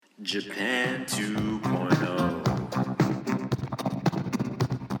Japan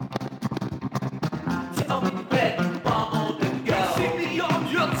 2.0. Tell me where you want to go. See me on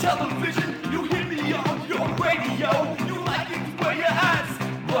your television, you hear me on your radio. You like it where your eyes,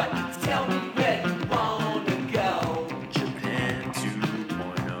 but tell me where you want to go. Japan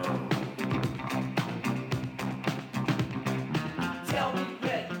 2.0. Tell me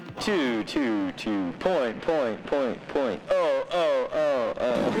where you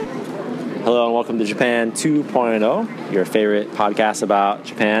Hello and welcome to Japan 2.0, your favorite podcast about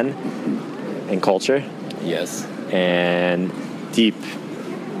Japan and culture Yes. and deep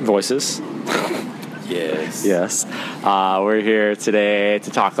voices. Yes. Yes. We're here today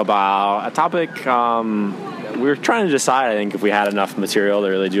to talk about a topic we were trying to decide, I think, if we had enough material to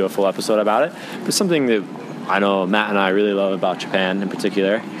really do a full episode about it. But something that I know Matt and I really love about Japan in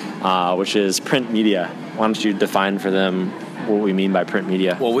particular, which is print media. Why don't you define for them what we mean by print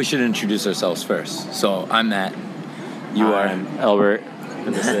media? Well, we should introduce ourselves first. So I'm Matt. You I'm Albert.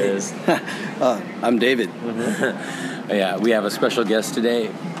 And this is... I'm David. Yeah, we have a special guest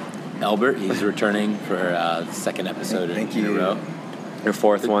today, Albert. He's returning for the second episode in a row. Your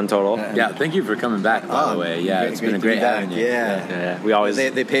fourth one total. Yeah, thank you for coming back, by the way. Yeah, it's been a great having you. Yeah. We always...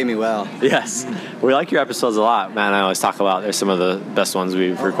 They pay me well. Yes. We like your episodes a lot. Matt and I always talk about they're some of the best ones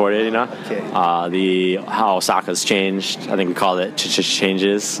we've recorded, you know? Okay. How Osaka's changed. I think we called it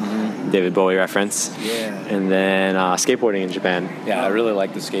Changes. David Bowie reference. Yeah. And then skateboarding in Japan. Yeah, I really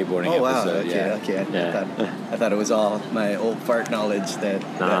like the skateboarding Oh, wow. episode. Okay. Yeah. I thought it was all my old fart knowledge that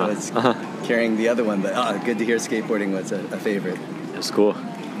was carrying the other one. But good to hear skateboarding was a favorite. It was cool.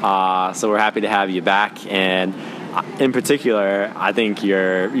 So we're happy to have you back. And in particular, I think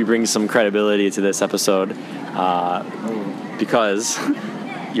you bring some credibility to this episode because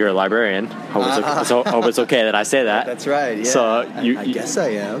you're a librarian. Hope it's okay that I say that. That's right. Yeah. So I guess I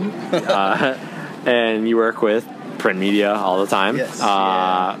am. And you work with print media all the time. Yes.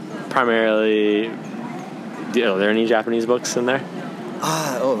 Primarily, are there any Japanese books in there?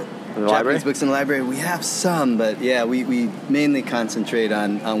 In the Japanese library? books in the library. We have some, but yeah, we mainly concentrate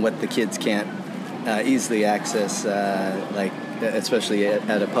on what the kids can't easily access, like especially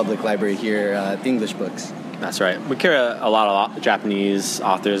at a public library here, English books. That's right. We carry a lot of Japanese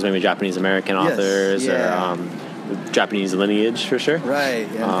authors, maybe Japanese American authors, yeah. or Japanese lineage for sure. Right,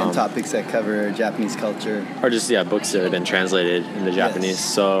 and topics that cover Japanese culture. Or just books that have been translated into Japanese.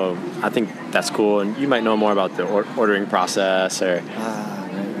 Yes. So I think that's cool, and you might know more about the ordering process, or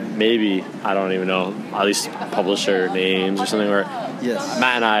maybe, I don't even know, at least publisher names or something. Where Yes.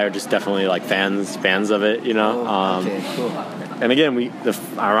 Matt and I are just definitely like fans of it, you know. Okay, cool. And again,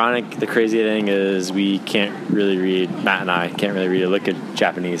 the crazy thing is Matt and I can't really read or look at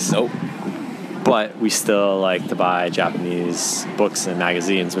Japanese. Nope. But we still like to buy Japanese books and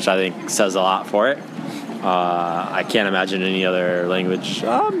magazines, which I think says a lot for it. I can't imagine any other language.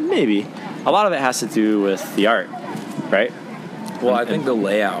 Maybe. A lot of it has to do with the art, right? Well, I think the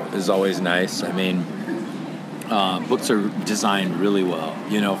layout is always nice. I mean, books are designed really well,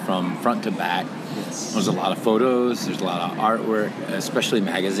 from front to back. Yes. There's a lot of photos, there's a lot of artwork, especially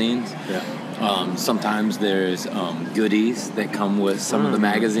magazines. Yeah. Sometimes there's goodies that come with some of the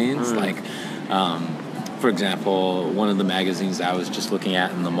magazines. Like, for example, one of the magazines I was just looking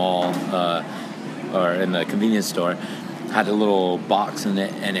at in the mall or in the convenience store had a little box in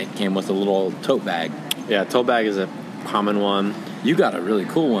it, and it came with a little tote bag. Yeah, tote bag is a common one. You got a really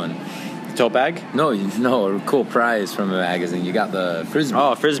cool one. Tote bag? No, a cool prize from a magazine. You got the Frisbee.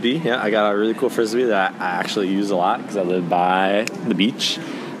 Oh, a Frisbee. Yeah, I got a really cool Frisbee that I actually use a lot because I live by the beach.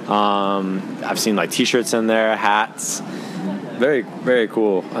 I've seen like T-shirts in there, hats. Very, very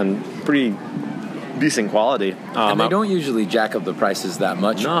cool and pretty decent quality. And they don't usually jack up the prices that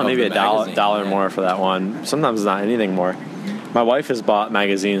much. No, maybe $1 more for that one. Sometimes not anything more. My wife has bought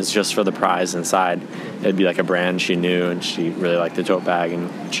magazines just for the prize inside. It'd be like a brand she knew, and she really liked the tote bag,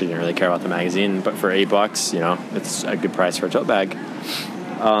 and she didn't really care about the magazine. But for $8, it's a good price for a tote bag.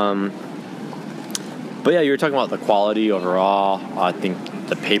 But yeah, you were talking about the quality overall. I think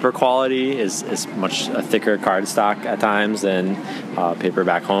the paper quality is much a thicker cardstock at times than paper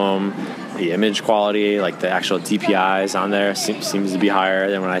back home. The image quality, like the actual DPIs on there, seems to be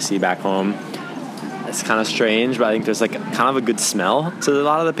higher than when I see back home. It's kind of strange, but I think there's like kind of a good smell to a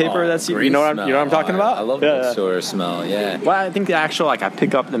lot of the paper. You know what I'm talking about? I love the bookstore smell. Yeah. Well, I think the actual I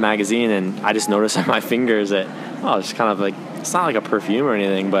pick up the magazine and I just notice on my fingers that it's kind of like, it's not like a perfume or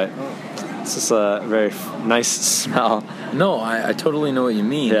anything, but it's just a very nice smell. No, I totally know what you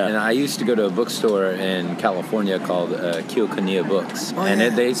mean. Yeah. And I used to go to a bookstore in California called Kiokuniya Books, Oh, and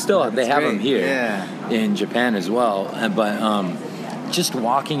yeah. they have great. them here Yeah. in Japan as well. But just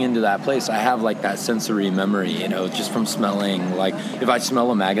walking into that place, I have like that sensory memory, just from smelling. Like if I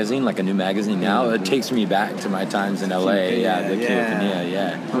smell a magazine, like a new magazine now, it takes me back to my times in LA. Yeah, the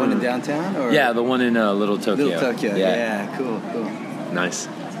Kinokuniya, The one in downtown? Or? Yeah, the one in Little Tokyo. Little Tokyo, yeah. Cool. Nice.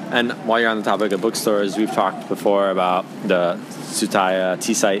 And while you're on the topic of bookstores, we've talked before about the Tsutaya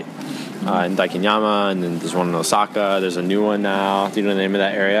tea site in Daikinyama, and then there's one in Osaka. There's a new one now. Do you know the name of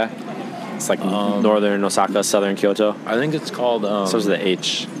that area? It's like northern Osaka, southern Kyoto. I think it's called... Starts with the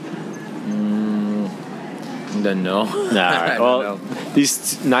H. Then no. Nah, all right. Well,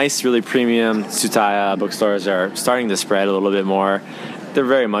 these nice, really premium Tsutaya bookstores are starting to spread a little bit more. They're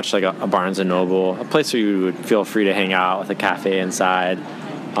very much like a Barnes & Noble, a place where you would feel free to hang out with a cafe inside.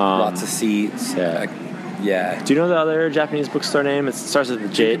 Lots of seats. Yeah. Yeah. Do you know the other Japanese bookstore name? It starts with the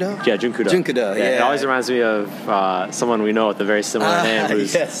J. Junkudo? Yeah, Junkudo. Junkudo, yeah. It always reminds me of someone we know with a very similar name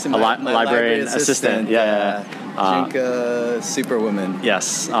who's yes, a my librarian assistant. Yeah. Junka Superwoman.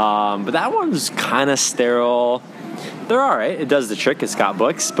 Yes. But that one's kind of sterile. They're all right. It does the trick. It's got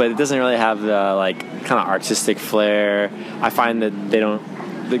books, but it doesn't really have the kind of artistic flair. I find that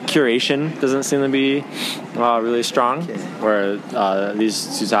the curation doesn't seem to be really strong. Okay. Where these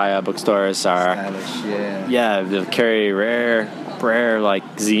Tsutaya bookstores are, Stylish, they carry rare like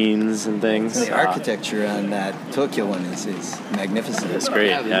zines and things. The architecture on that Tokyo one is magnificent. It's great.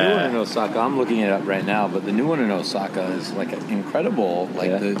 Yeah, the new one in Osaka, I'm looking it up right now, but the new one in Osaka is like incredible.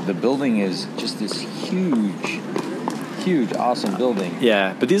 Like the building is just this huge, awesome building.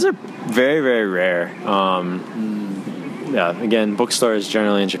 Yeah, but these are very, very rare. Yeah, again, bookstores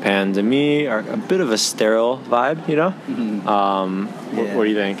generally in Japan, to me, are a bit of a sterile vibe, Mm-hmm. What do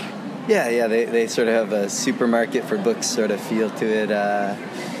you think? Yeah, they sort of have a supermarket for books sort of feel to it.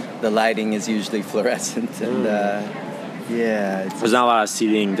 The lighting is usually fluorescent, and There's not a lot of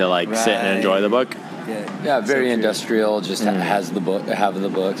seating to sit and enjoy the book. Yeah, very so industrial. Just have the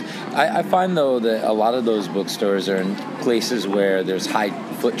books. I find though that a lot of those bookstores are in places where there's high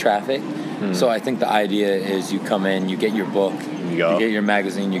foot traffic. So I think the idea is you come in, you get your book, you get your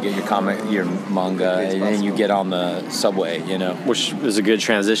magazine, you get your comic, your manga, and then you get on the subway. Which is a good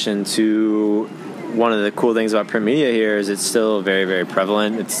transition to one of the cool things about print media here is it's still very, very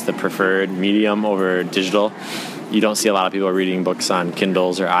prevalent. It's the preferred medium over digital. You don't see a lot of people reading books on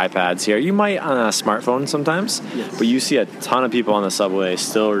Kindles or iPads here. You might on a smartphone sometimes, but you see a ton of people on the subway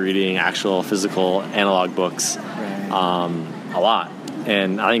still reading actual physical analog books a lot.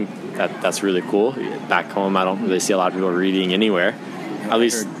 And I think that's really cool. Back home, I don't really see a lot of people reading anywhere. At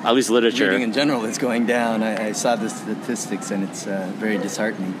least literature. Reading in general is going down. I saw the statistics, and it's very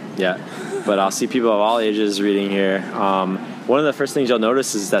disheartening. Yeah, but I'll see people of all ages reading here. One of the first things you'll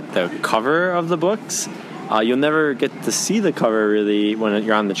notice is that the cover of the books, you'll never get to see the cover really when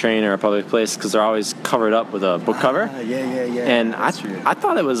you're on the train or a public place because they're always covered up with a book cover. Yeah. And I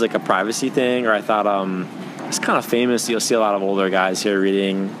thought it was like a privacy thing, or I thought it's kind of famous. You'll see a lot of older guys here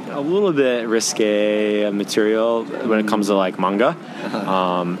reading a little bit risque material when it comes to manga.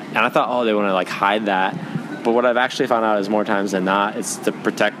 And I thought, they want to hide that. But what I've actually found out is more times than not, it's to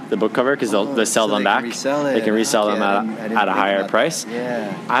protect the book cover because they'll sell them back. They can resell them at a higher price.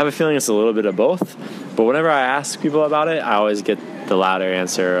 Yeah. I have a feeling it's a little bit of both. But whenever I ask people about it, I always get the latter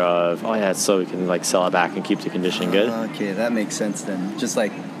answer of, it's so we can sell it back and keep the condition good. Okay, that makes sense then. Just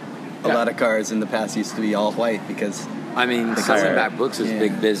like a lot of cars in the past used to be all white because... selling back books is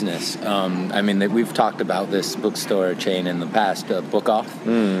big business. We've talked about this bookstore chain in the past, Book Off,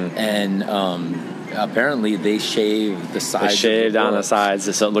 and apparently they shave the sides. They shaved on the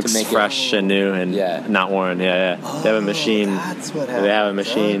sides so it looks fresh and new and not worn. Yeah. They have a machine. That's what happens. They have a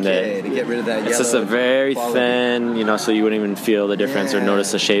machine to get rid of that. It's just a very thin, so you wouldn't even feel the difference or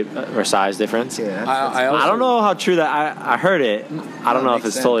notice the shape or size difference. Yeah, I don't know how true that. I heard it. I don't know if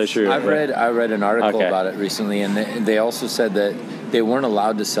it's totally true. I read an article about it recently, and they also said that they weren't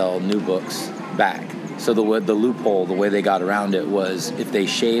allowed to sell new books back. So the loophole, the way they got around it was if they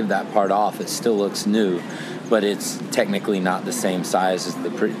shave that part off, it still looks new, but it's technically not the same size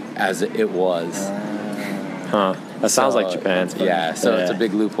as it was. That sounds like Japan. It's a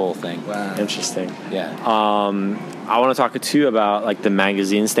big loophole thing. Wow. Interesting. Yeah. I want to talk to you about the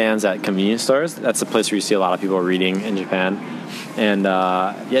magazine stands at convenience stores. That's a place where you see a lot of people reading in Japan, and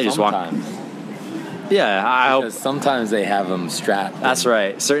just walk. Yeah, because sometimes they have them strapped. That's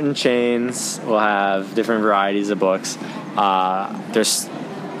right. Certain chains will have different varieties of books. There's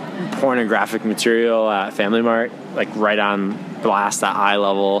pornographic material at Family Mart, right on blast at eye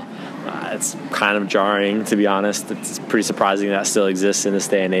level. It's kind of jarring, to be honest. It's pretty surprising that still exists in this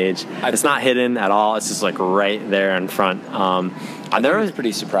day and age. It's not hidden at all. It's just like right there in front. I think it's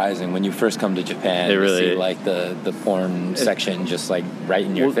pretty surprising when you first come to Japan. It really- to see like the porn section just like right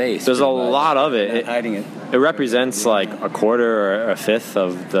in your face. There's a pretty much. lot of Not it. hiding it. It represents like a quarter or a fifth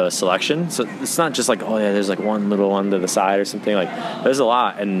of the selection. So it's not just like, oh yeah, there's like one little one to the side or something. Like there's a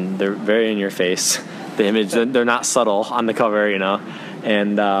lot, and they're very in your face. The image, they're not subtle on the cover, you know.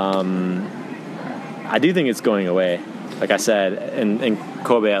 And I do think it's going away. Like I said, in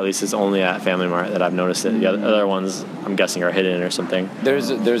Kobe at least, it's only at Family Mart that I've noticed it. The other ones, I'm guessing, are hidden or something. There was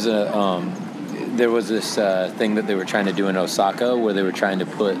this thing that they were trying to do in Osaka where they were trying to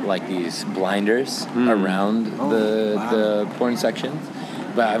put like these blinders around the porn sections,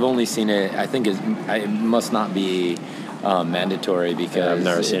 but I've only seen it. I think it must not be mandatory because I've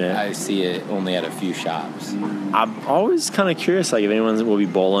never seen it. I see it only at a few shops. I'm always kind of curious, like if anyone will be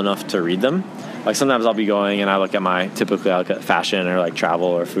bold enough to read them. Like sometimes I'll be going and I look at typically I look at fashion or like travel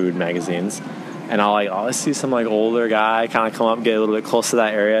or food magazines, and I'll always see some like older guy kind of come up, get a little bit close to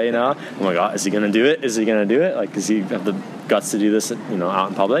that area, you know. I'm like, oh, is he gonna do it? Is he gonna do it? Like, does he have the guts to do this, you know, out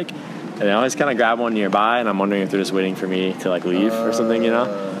in public? And I always kind of grab one nearby, and I'm wondering if they're just waiting for me to like leave or something, you know.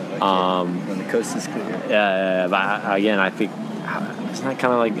 When the coast is clear. Yeah. But again, I think isn't that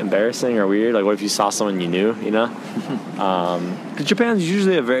kind of like embarrassing or weird? Like, what if you saw someone you knew, you know? Because Japan's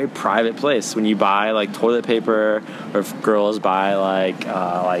usually a very private place. When you buy like toilet paper, or if girls buy like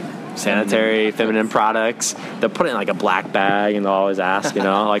sanitary feminine products, they'll put it in like a black bag, and they'll always ask, you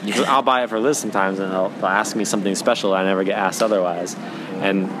know, like I'll buy it for Liz sometimes, and they'll ask me something special that I never get asked otherwise,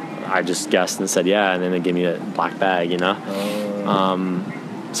 and I just guessed and said yeah, and then they give me a black bag, you know.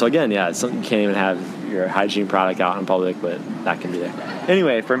 So again, yeah, it's something you can't even have your hygiene product out in public, but that can be there.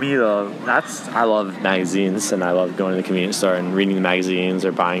 Anyway, for me though, I love magazines, and I love going to the convenience store and reading the magazines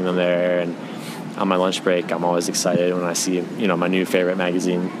or buying them there. And on my lunch break, I'm always excited when I see, you know, my new favorite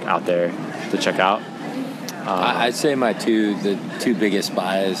magazine out there to check out. I'd say the two biggest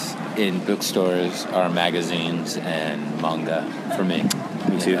buys in bookstores are magazines and manga for me.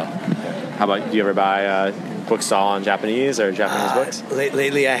 Me too. You know? How about, do you ever buy books all in Japanese or Japanese books?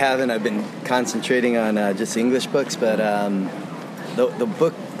 Lately I haven't. I've been concentrating on just English books, but the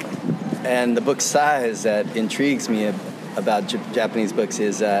book and the book size that intrigues me about Japanese books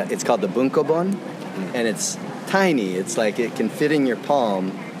is it's called the Bunkobon, and it's tiny. It's like it can fit in your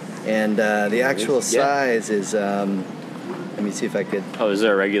palm, and the actual size is. Let me see if I could. Oh, is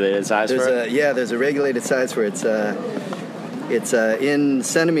there a regulated size for it? There's a regulated size for it. It's in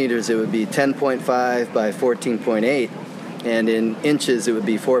centimeters, it would be 10.5 by 14.8, and in inches, it would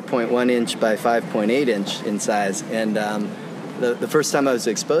be 4.1 inch by 5.8 inch in size. And the first time I was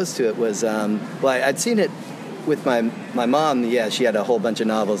exposed to it was, I'd seen it with my mom. Yeah, she had a whole bunch of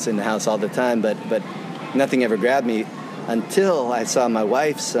novels in the house all the time, but nothing ever grabbed me until I saw my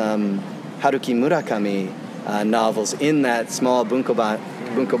wife's Haruki Murakami novels in that small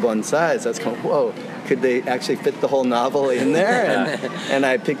bunkobon size. I was going, whoa. Could they actually fit the whole novel in there? And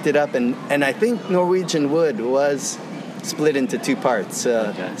I picked it up, and I think Norwegian Wood was split into two parts.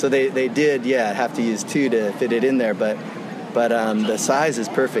 So they did, have to use two to fit it in there, but the size is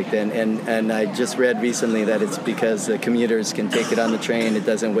perfect, and I just read recently that it's because the commuters can take it on the train, it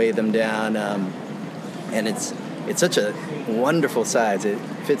doesn't weigh them down, and it's such a wonderful size. It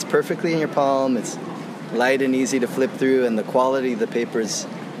fits perfectly in your palm, it's light and easy to flip through, and the quality of the paper's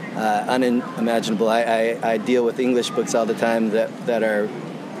unimaginable. I deal with English books all the time that are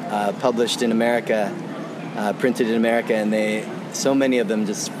published in America, printed in America, and so many of them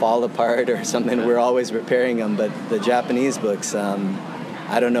just fall apart or something. We're always repairing them, but the Japanese books,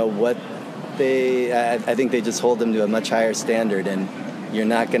 I don't know what I think they just hold them to a much higher standard, and you're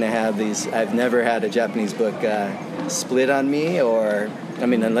not going to have these. I've never had a Japanese book split on me,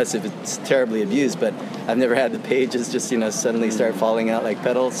 unless if it's terribly abused, but I've never had the pages just, suddenly start falling out like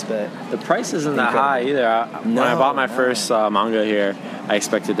petals. But the price isn't that high either. When I bought my first manga here, I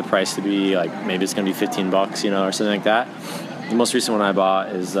expected the price to be like, maybe it's going to be $15, or something like that. The most recent one I bought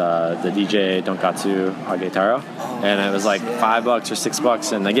is the DJ Donkatsu Agetaro, and it was like $5 or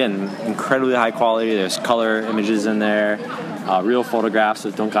 $6, and again, incredibly high quality. There's color images in there, real photographs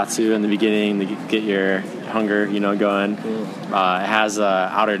of Donkatsu in the beginning to get your hunger, going. Cool. It has an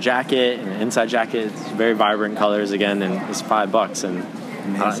outer jacket and an inside jacket. It's very vibrant colors again, and it's $5, and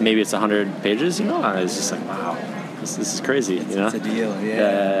maybe it's 100 pages. It's just like, wow. This is crazy, It's a deal,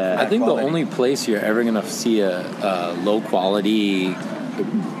 I think the only place you're ever going to see a low quality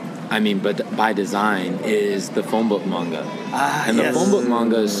I mean, but by design, is the phone book manga. And the yes. phone book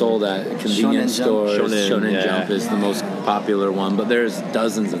manga is sold at convenience Shonen Jump. stores. Shonen yeah. Jump is the most popular one, but there's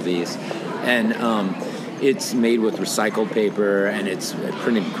dozens of these. And it's made with recycled paper, and it's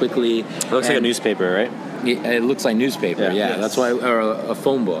printed quickly. It looks like a newspaper, right? It looks like newspaper, Yeah. yeah. Yes. That's why, or a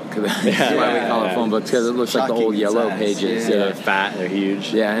phone book. That's why we call it phone books, because it looks like the Shocking old in yellow size, pages. yeah. They're fat, they're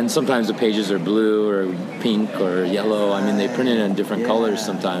huge. Yeah, and sometimes the pages are blue or pink or yellow. I mean, they print it in different colors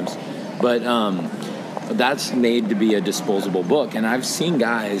sometimes. But that's made to be a disposable book. And I've seen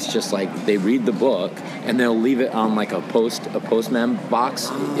guys just like, they read the book and they'll leave it on like a postman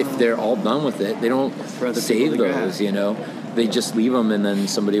box. If they're all done with it, they don't other save people to grab. those, you know. They just leave them, and then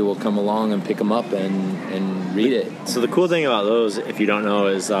somebody will come along and pick them up and read it. So the cool thing about those, if you don't know,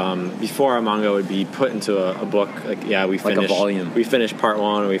 is before a manga would be put into a book, like we Like a finished volume. We finished part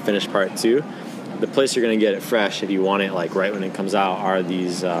 1 or we finished part 2. The place you're gonna get it fresh, if you want it like right when it comes out, are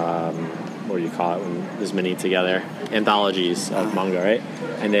these what do you call it when there's many together, anthologies of manga, right?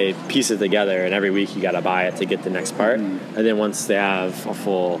 And they piece it together, and every week you gotta buy it to get the next part. And then once they have a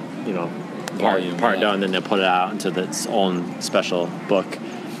full, Volume, part yeah. done, then they'll put it out into its own special book.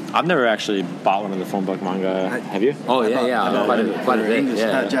 I've never actually bought one of the phone book manga. Have you? Oh, I yeah, bought quite a for bit, English,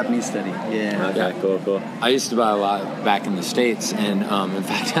 yeah. Japanese study. Yeah. Okay, cool. I used to buy a lot back in the States, and in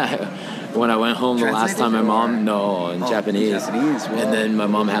fact, when I went home the last time, my mom, in Japanese. Japanese, wow. And then my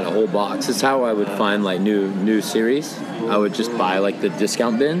mom had a whole box. This is how I would find like new series. I would just buy like the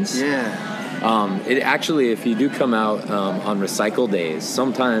discount bins. Yeah. It actually, if you do come out on recycle days,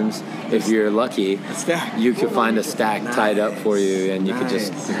 sometimes if you're lucky, stack. you could find a stack tied up for you, and you could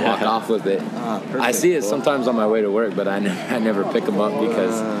just walk off with it. Perfect. I see it sometimes on my way to work, but I never pick them up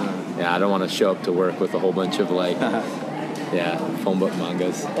because I don't want to show up to work with a whole bunch of like phone book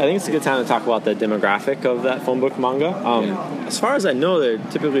mangas. I think it's a good time to talk about the demographic of that phone book manga. As far as I know, they're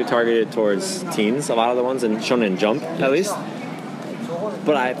typically targeted towards teens, a lot of the ones in Shonen Jump, at least.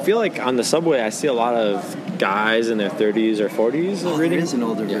 But I feel like on the subway, I see a lot of guys in their 30s or 40s There reading. is an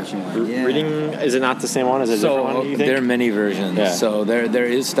older version one. Yeah. Reading, is it not the same one? Is it a different one, you think? There are many versions. Yeah. So there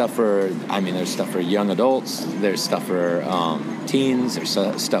is stuff for. There's stuff for young adults. There's stuff for teens. There's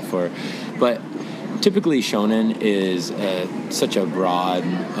stuff for, but typically shonen is such a broad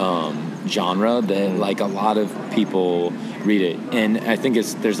genre that like a lot of people read it, and I think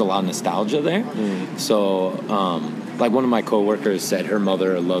there's a lot of nostalgia there. So. Like one of my coworkers said, her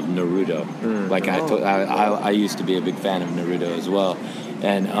mother loved Naruto. Like I used to be a big fan of Naruto as well,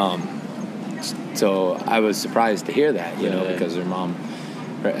 and so I was surprised to hear that, because her mom.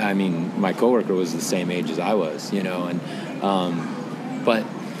 I mean, my coworker was the same age as I was, and but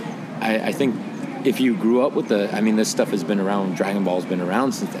I think if you grew up with this stuff has been around. Dragon Ball's been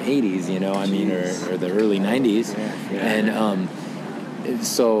around since the 80s, or the early 90s, and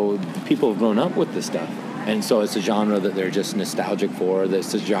so people have grown up with this stuff. And so it's a genre that they're just nostalgic for.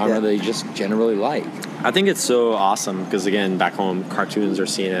 It's a genre they just generally like. I think it's so awesome because, again, back home, cartoons are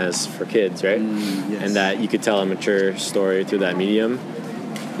seen as for kids, right? Yes. And that you could tell a mature story through that medium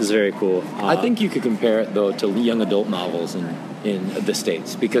is very cool. I think you could compare it, though, to young adult novels in the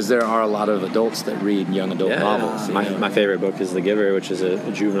States, because there are a lot of adults that read young adult novels. My favorite book is The Giver, which is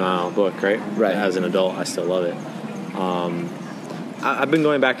a juvenile book, right? Right. As an adult, I still love it. I've been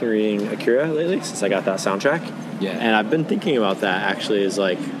going back and reading Akira lately since I got that soundtrack. Yeah. And I've been thinking about that, actually, is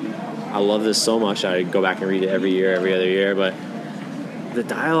like, I love this so much. I go back and read it every year, every other year, but the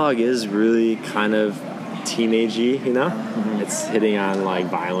dialogue is really kind of teenagey, Mm-hmm. It's hitting on like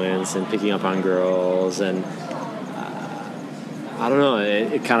violence and picking up on girls, and I don't know,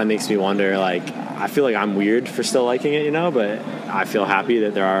 it kind of makes me wonder, like, I feel like I'm weird for still liking it, but I feel happy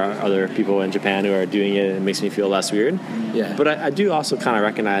that there are other people in Japan who are doing it, and it makes me feel less weird. Yeah. But I do also kind of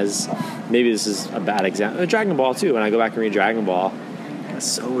recognize, maybe this is a bad example, Dragon Ball too. When I go back and read Dragon Ball, it's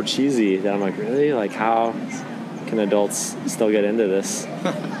so cheesy that I'm like, really? Like, how can adults still get into this?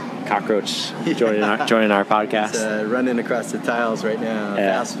 Cockroach joining our podcast. It's running across the tiles right now.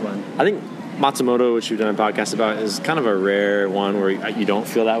 Fast one. I think Matsumoto, which we've done a podcast about, is kind of a rare one where you don't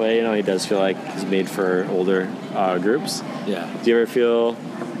feel that way. He does feel like he's made for older groups. Yeah. Do you ever feel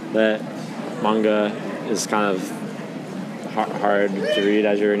that manga is kind of hard to read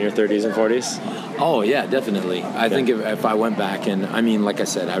as you're in your 30s and 40s? Oh, yeah, definitely. I think if I went back and, like I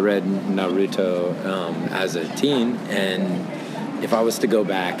said, I read Naruto as a teen, and if I was to go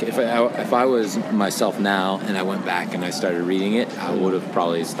back, if I was myself now and I went back and I started reading it, I would have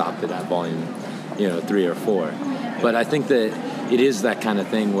probably stopped it at volume, 3 or 4. But I think that it is that kind of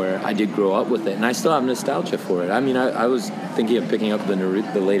thing where I did grow up with it, and I still have nostalgia for it. I mean, I was thinking of picking up the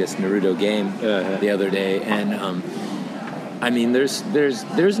latest Naruto game the other day, and I mean, there's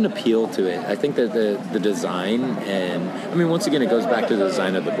an appeal to it. I think that the design, and I mean, once again, it goes back to the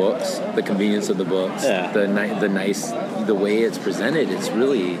design of the books, the convenience of the books, Yeah. the way it's presented. It's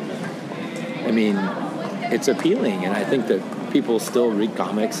really, I mean, it's appealing, and I think that people still read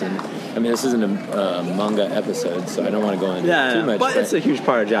comics. And I mean, this isn't a manga episode, so I don't want to go into too much. But it's a huge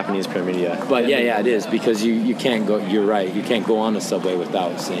part of Japanese print media. But yeah, it is, because you can't go. You're right. You can't go on a subway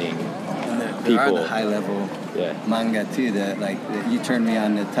without seeing There are people. the high level Yeah. manga too. You turned me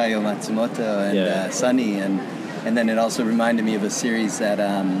on to Taiyo Matsumoto and Yeah. Sunny, and then it also reminded me of a series that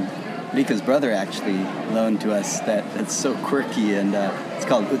Rika's brother actually loaned to us. That's so quirky, and it's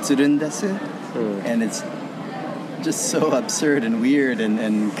called Utsurun Desu, and it's just so absurd and weird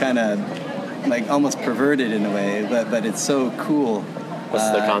and kind of like almost perverted in a way, but it's so cool. What's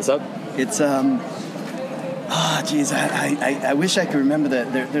the concept? It's I wish I could remember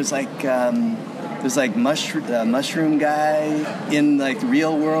that. There's like mushroom guy in like the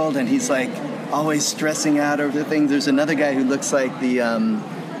real world, and he's like always stressing out over things. There's another guy who looks like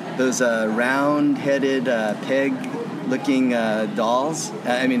those round-headed peg-looking dolls.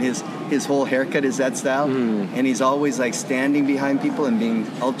 I mean, his whole haircut is that style, and he's always like standing behind people and being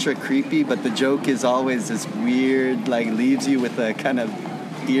ultra creepy. But the joke is always this weird, like leaves you with a kind of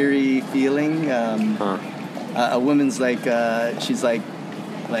eerie feeling. A woman's like she's like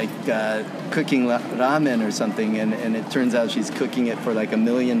cooking ramen or something, and it turns out she's cooking it for like 1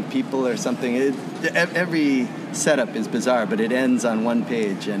 million people or something. Every setup is bizarre, but it ends on one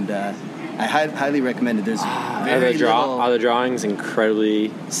page, and I highly recommend it. There's very little. Are the drawings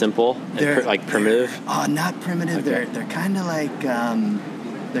incredibly simple and like primitive? Not primitive. Okay. They're kind of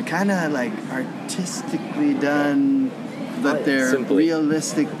like artistically done, but they're Simply.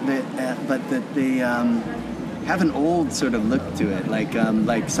 realistic. But that they have an old sort of look to it,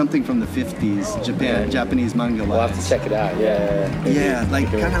 like something from the 50s, Japanese manga. We'll have to check it out. Yeah. Yeah, like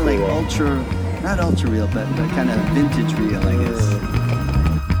kind of like not ultra real, but kind of vintage real, I guess.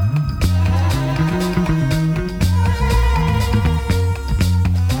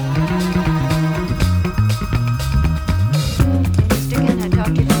 Can I talk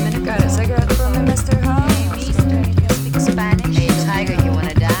to you for a minute? Got a cigarette for me, Mr. Hall? Speak Spanish. Hey, Tiger, you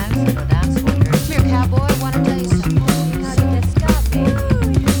wanna dance? We'll dance with her. Come here, cowboy. I wanna tell you something.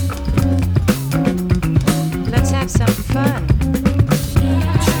 Let's have some fun.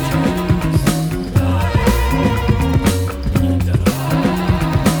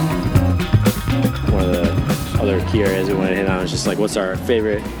 One of the other key areas we want to hit on is just like, what's our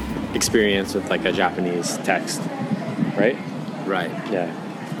favorite experience with like a Japanese text, right? Right. Yeah.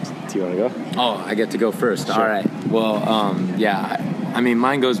 Do you want to go? Oh, I get to go first. Sure. All right. Well, yeah. I mean,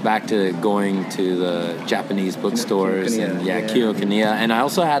 mine goes back to going to the Japanese bookstores and Kinokuniya. And I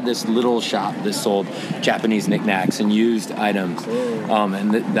also had this little shop that sold Japanese knickknacks and used items.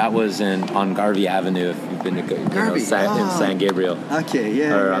 And that was on Garvey Avenue, if you've been to in San Gabriel. Okay,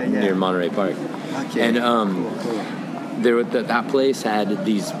 Near Monterey Park. Okay. And that place had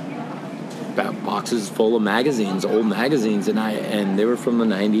these boxes full of magazines, old magazines, and they were from the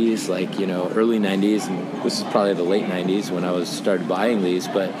 90s, like, early 90s, and this is probably the late 90s when I started buying these,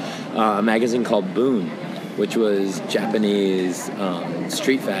 but a magazine called Boon, which was Japanese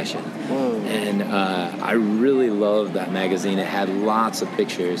street fashion. Whoa. And I really loved that magazine. It had lots of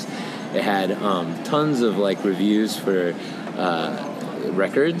pictures. It had tons of like reviews for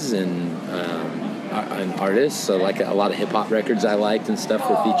records and artists, so like a lot of hip-hop records I liked and stuff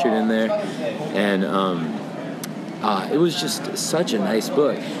were featured in there, and it was just such a nice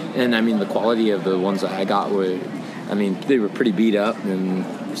book. And I mean, the quality of the ones that I got they were pretty beat up and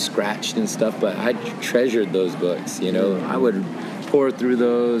scratched and stuff, but I treasured those books. I would pour through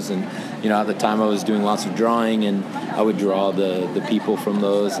those, and at the time I was doing lots of drawing, and I would draw the people from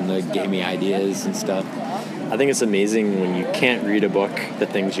those, and they gave me ideas and stuff. I think it's amazing when you can't read a book, the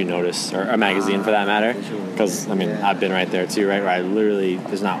things you notice, or a magazine for that matter. Because, I've been right there too, right? Where I literally,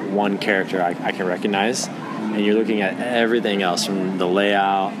 there's not one character I can recognize. And you're looking at everything else from the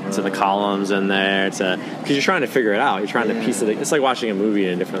layout to the columns in there because you're trying to figure it out. You're trying to piece it. It's like watching a movie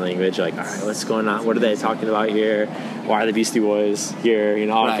in a different language. You're like, all right, what's going on? What are they talking about here? Why are the Beastie Boys here?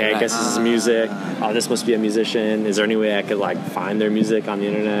 I guess this is music. Oh, this must be a musician. Is there any way I could like find their music on the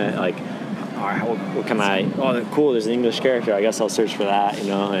internet? Like, all right, what can I? Oh, cool. There's an English character. I guess I'll search for that.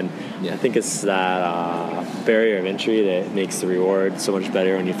 And I think it's that barrier of entry that makes the reward so much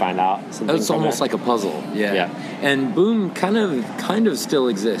better when you find out something. It's almost like a puzzle. Yeah. And Boom kind of still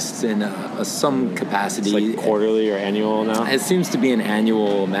exists in some capacity. It's like quarterly or annual now. It seems to be an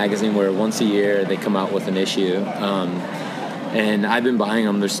annual magazine where once a year they come out with an issue. And I've been buying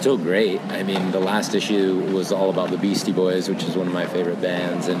them. They're still great. I mean, the last issue was all about the Beastie Boys, which is one of my favorite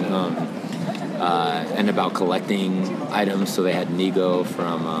bands, and about collecting items. So they had Nego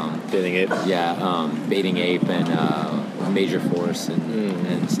from Bathing Ape. Baiting Ape and Major Force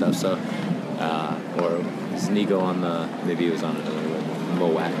and stuff. So, or was Nego on maybe it was on another one,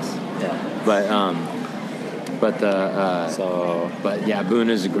 Moax. Yeah. But yeah, Boon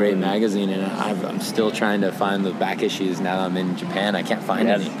is a great magazine, and I'm still trying to find the back issues now that I'm in Japan. I can't find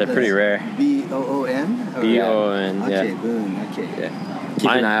any. They're pretty rare. BOON? BOON, yeah. Okay, Boon. Okay. Yeah.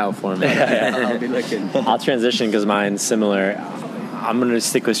 Keep an eye out for me. I'll be looking. I'll transition because mine's similar. I'm going to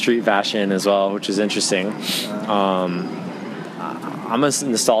stick with street fashion as well, which is interesting. I'm a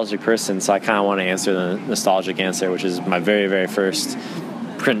nostalgic person, so I kind of want to answer the nostalgic answer, which is my very, very first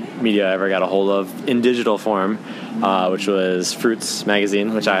print media I ever got a hold of in digital form, which was Fruits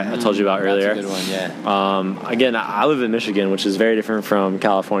magazine, which I told you about earlier. That's a good one, yeah. Again, I live in Michigan, which is very different from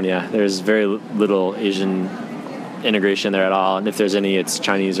California. There's very little Asian integration there at all, and if there's any, it's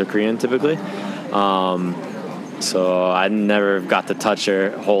Chinese or Korean typically. So I never got to touch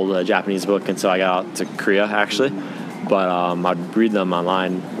or hold a Japanese book until I got out to Korea, actually. But I'd read them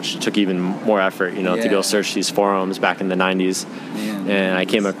online, which took even more effort, to go search these forums back in the 90s. And I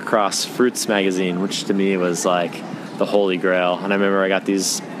came across Fruits magazine, which to me was like the holy grail. And I remember I got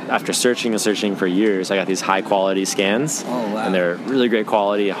these, after searching and searching for years, I got these high quality scans. Oh, wow. And they're really great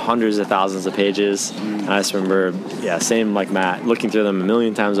quality, hundreds of thousands of pages. And I just remember, same like Matt, looking through them a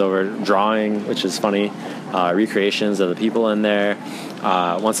million times over, drawing, which is funny, recreations of the people in there.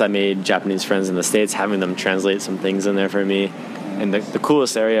 Once I made Japanese friends in the States, having them translate some things in there for me. And the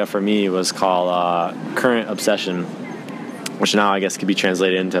coolest area for me was called Current Obsession, which now I guess could be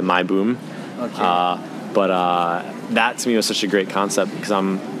translated into My Boom. Okay. But that to me was such a great concept because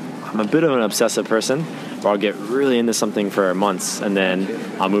I'm a bit of an obsessive person where I'll get really into something for months and then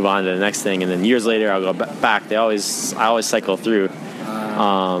I'll move on to the next thing, and then years later I'll go back. I always cycle through.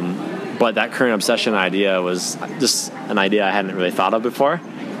 But that Current Obsession idea was just an idea I hadn't really thought of before.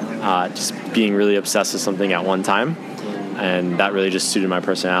 Just being really obsessed with something at one time. And that really just suited my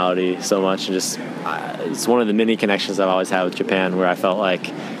personality so much. And just it's one of the many connections I've always had with Japan, where I felt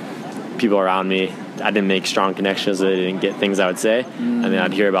like people around me, I didn't make strong connections, so they didn't get things I would say. And then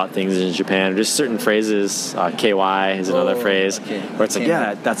I'd hear about things in Japan, just certain phrases. KY is another phrase, where it's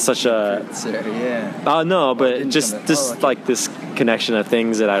like, that's such a... no, but just like this connection of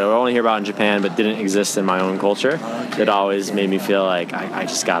things that I would only hear about in Japan but didn't exist in my own culture. That always made me feel like I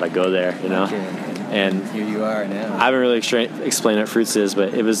just gotta go there, And here you are now. I haven't really explained what Fruits is,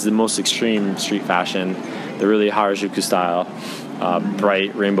 but it was the most extreme street fashion, the really Harajuku style,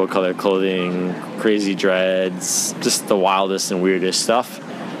 bright rainbow colored clothing, crazy dreads, just the wildest and weirdest stuff,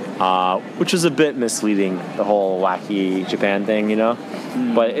 which was a bit misleading, the whole wacky Japan thing,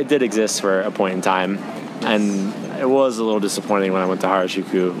 But it did exist for a point in time, and it was a little disappointing when I went to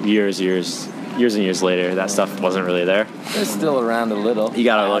Harajuku years and years later. That stuff wasn't really there. It's still around a little. You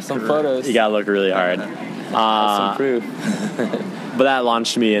gotta look some photos. You gotta look really hard. Some proof. But that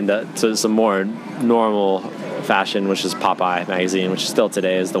launched me into some more normal fashion, which is Popeye magazine, which still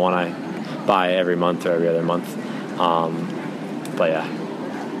today is the one I buy every month or every other month. But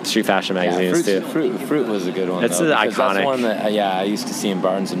yeah, street fashion magazines too. Fruit was a good one. It's iconic. That's one that I used to see in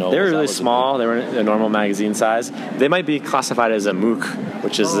Barnes and Noble. They were really small. They were a normal magazine size. They might be classified as a MOOC,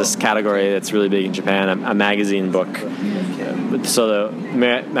 which is this category that's really big in Japan, a magazine book. So the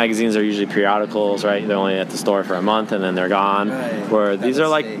magazines are usually periodicals, right? They're only at the store for a month and then they're gone. Right. Where these are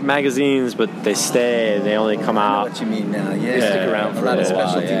like magazines, but they stay. They only come I know out. what you mean now. They stick around for a lot a of while,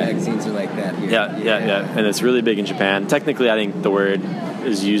 specialty magazines are like that here. Yeah. And it's really big in Japan. Technically, I think the word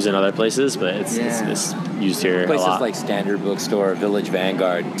is used in other places, but it's used here Places a lot. like Standard Bookstore, Village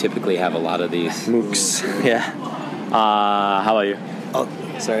Vanguard typically have a lot of these. MOOCs. Yeah. How about you? Oh,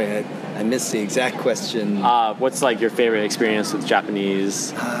 sorry, I missed the exact question. What's like your favorite experience with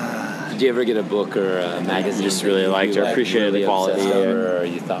Japanese? Did you ever get a book or a magazine You just really liked or appreciated the quality or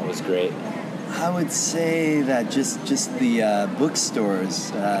you thought was great? I would say that just the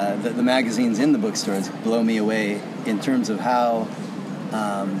bookstores, the magazines in the bookstores blow me away in terms of how,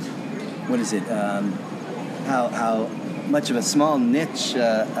 how much of a small niche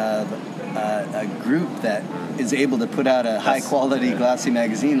a group that is able to put out a high-quality glossy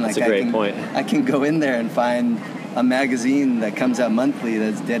magazine. Like that's a great point. I can go in there and find a magazine that comes out monthly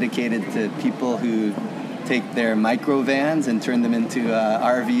that's dedicated to people who take their micro vans and turn them into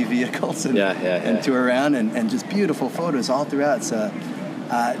RV vehicles and tour around, and just beautiful photos all throughout. So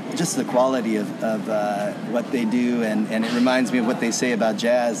just the quality of what they do, and it reminds me of what they say about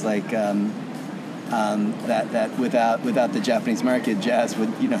jazz, like that without the Japanese market, jazz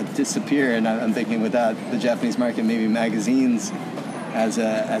would disappear. And I'm thinking without the Japanese market, maybe magazines as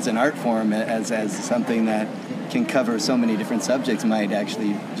an art form, as something that can cover so many different subjects might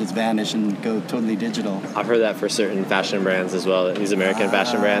actually just vanish and go totally digital. I've heard that for certain fashion brands as well. These American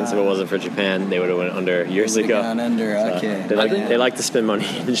fashion brands, if it wasn't for Japan, they would have went under years ago. Gone under, So okay. they like to spend money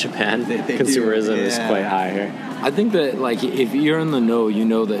in Japan. They do, Consumerism is yeah. quite high here. I think that, like, if you're in the know, you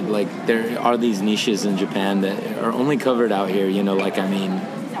know that, like, there are these niches in Japan that are only covered out here,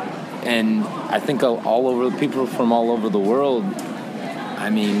 and I think all over, people from all over the world,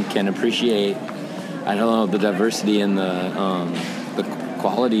 can appreciate, I don't know, the diversity and the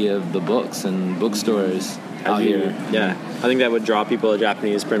quality of the books and bookstores out here. Yeah, I think that would draw people to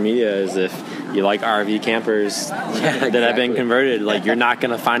Japanese print media is if you like RV campers that have been converted. Like, you're not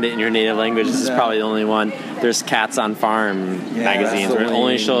going to find it in your native language. This is probably the only one. There's Cats on Farm magazines where it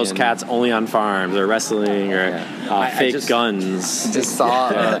only shows cats only on farms, or wrestling, or fake guns. Just saw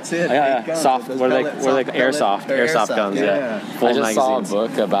That's it. Yeah, Fake guns soft. with What are those they? pellet- Airsoft. or Airsoft guns. Yeah. Full I just magazines. saw a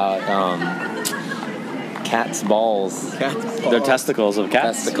book about cats' balls. They're testicles of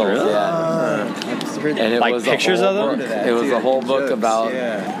cats. Testicles, Really? And it Like was pictures a of whole them? book. It was a whole book Jokes, about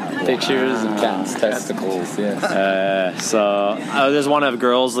yeah. pictures of cats' testicles. Yes. So there's one of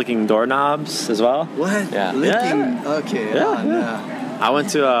girls licking doorknobs as well. What? Yeah. Licking? Okay. Yeah. I went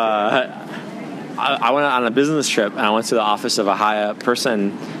to I went on a business trip, and I went to the office of a high-up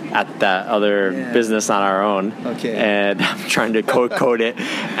person at that other business, not our own. Okay. And I'm trying to code it.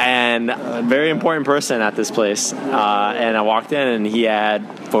 And a very important person at this place. And I walked in, and he had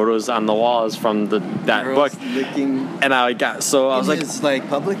photos on the walls from that Girls book. licking. And I was like, It's like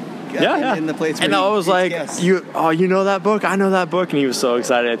public. yeah. In the place where and I was like, guests. you know that book? I know that book. And he was so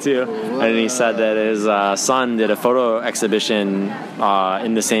excited too. And he said that his son did a photo exhibition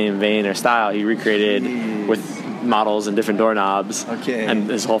in the same vein or style. He recreated with models and different doorknobs. Okay. And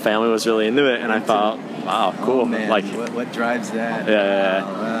his whole family was really into it. And I thought, wow, cool. Oh, man. Like, what drives that? yeah.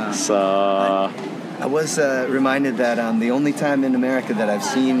 Wow. So I was reminded that the only time in America that I've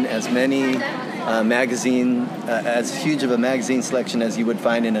seen as many as huge of a magazine selection as you would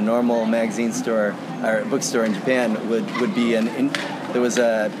find in a normal magazine store or bookstore in Japan would be there was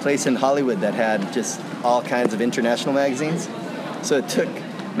a place in Hollywood that had just all kinds of international magazines. So it took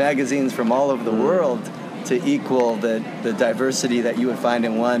magazines from all over the world to equal the diversity that you would find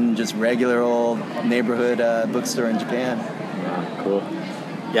in one just regular old neighborhood bookstore in Japan. cool.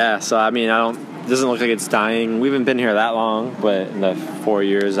 Yeah, so it doesn't look like it's dying. We haven't been here that long, but in the 4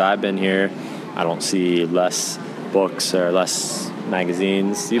 years I've been here, I don't see less books or less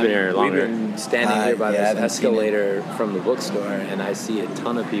magazines. You've been here longer. We've been standing here by I this haven't seen escalator from the bookstore, and I see a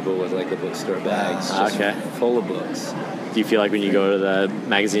ton of people with like the bookstore bags just Okay. full of books. Do you feel like when you go to the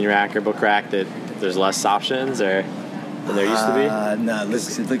magazine rack or book rack that there's less options or than there used to be? No, it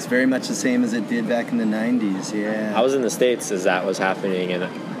looks very much the same as it did back in the 90s, yeah. I was in the States as that was happening, and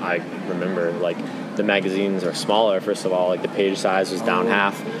I remember like the magazines are smaller. First of all, like the page size was down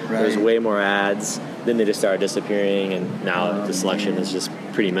half. There was right. way more ads. Then they just started disappearing, and now the selection is just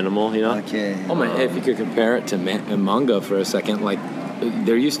pretty minimal, you know? Okay. Oh man, if you could compare it to manga for a second, like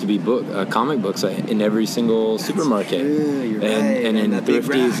there used to be comic books in every single supermarket, true, you're right. and in And the big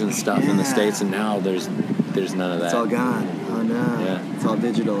thrifties rack, and stuff in the yeah. States, and now there's none of that. It's all gone. Oh no. Yeah. It's all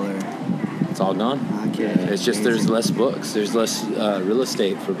digital or It's all gone. okay. It's just there's less books. There's less real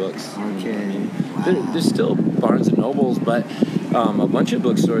estate for books. Okay. There's still Barnes and Nobles, but a bunch of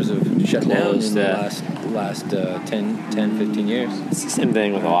bookstores have shut down Closed, in the yeah. last 10, 15 years. It's the same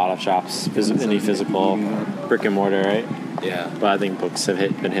thing with a lot of shops, any physical brick and mortar, right? Yeah. But I think books have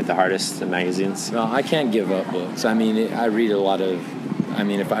been hit the hardest in magazines. No, I can't give up books. I mean, I read a lot of. I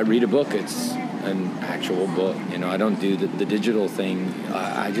mean, if I read a book, it's an actual book. You know, I don't do the digital thing.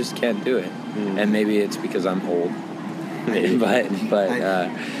 I just can't do it. And maybe it's because I'm old.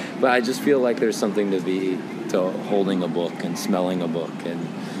 but I just feel like there's something to holding a book and smelling a book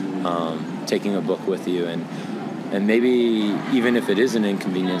and taking a book with you and maybe even if it is an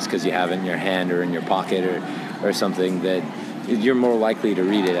inconvenience because you have it in your hand or in your pocket or something, that you're more likely to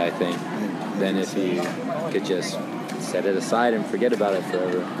read it, I think, than if you could just set it aside and forget about it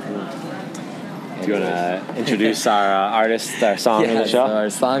forever. Do you want to introduce our artist, our song of the show? So our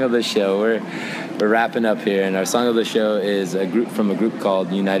song of the show. We're wrapping up here, and our song of the show is a group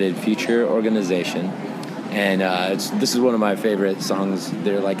called United Future Organization, and this is one of my favorite songs.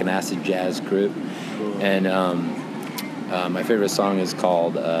 They're like an acid jazz group, and my favorite song is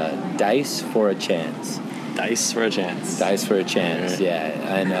called "Dice for a Chance." Dice for a Chance. Dice for a Chance, yeah,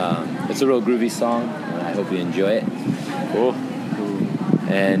 and it's a real groovy song. I hope you enjoy it. Cool.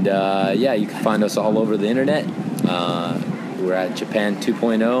 And yeah, you can find us all over the internet. We're at Japan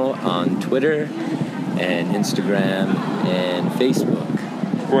 2.0 on Twitter and Instagram and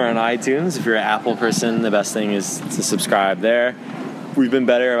Facebook. We're on iTunes. If you're an Apple person, the best thing is to subscribe there. We've been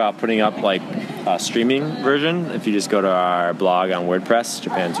better about putting up like a streaming version. If you just go to our blog on WordPress,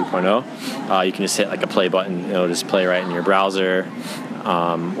 Japan 2.0, you can just hit like a play button. It'll just play right in your browser.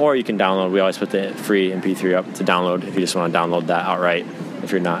 Or you can download. We always put the free MP3 up to download if you just want to download that outright.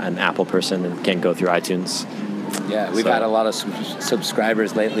 If you're not an Apple person and can't go through iTunes. Yeah, we've had a lot of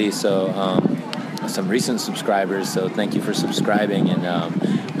subscribers lately, so some recent subscribers. So thank you for subscribing, and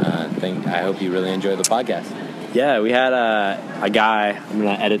I hope you really enjoy the podcast. Yeah, we had a guy. I'm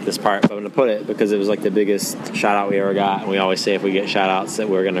gonna edit this part, but I'm gonna put it because it was like the biggest shout out we ever got, and we always say if we get shout outs that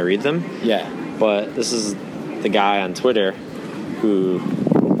we're gonna read them. Yeah. But this is the guy on Twitter who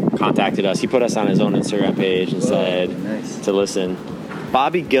contacted us. He put us on his own Instagram page and said to listen.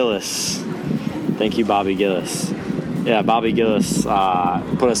 Bobby Gillis. Thank you, Bobby Gillis. Yeah, Bobby Gillis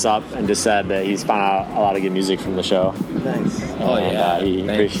put us up and just said that he's found out a lot of good music from the show. Nice. Oh, yeah. He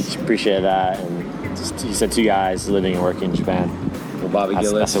appreciated that. And just, he said 2 guys living and working in Japan. Well, Bobby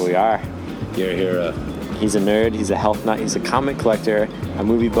Gillis. That's what we are. You're a hero. He's a nerd. He's a health nut. He's a comic collector, a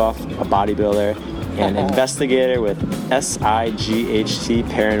movie buff, a bodybuilder, and investigator with SIGHT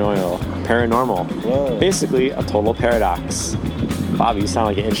Paranormal. Whoa. Basically, a total paradox. Bobby, you sound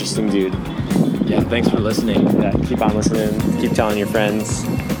like an interesting dude. Yeah, thanks for listening. Yeah, keep on listening. Keep telling your friends.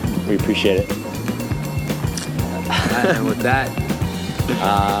 We appreciate it. And with that,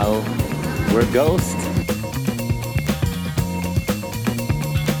 we're Ghost.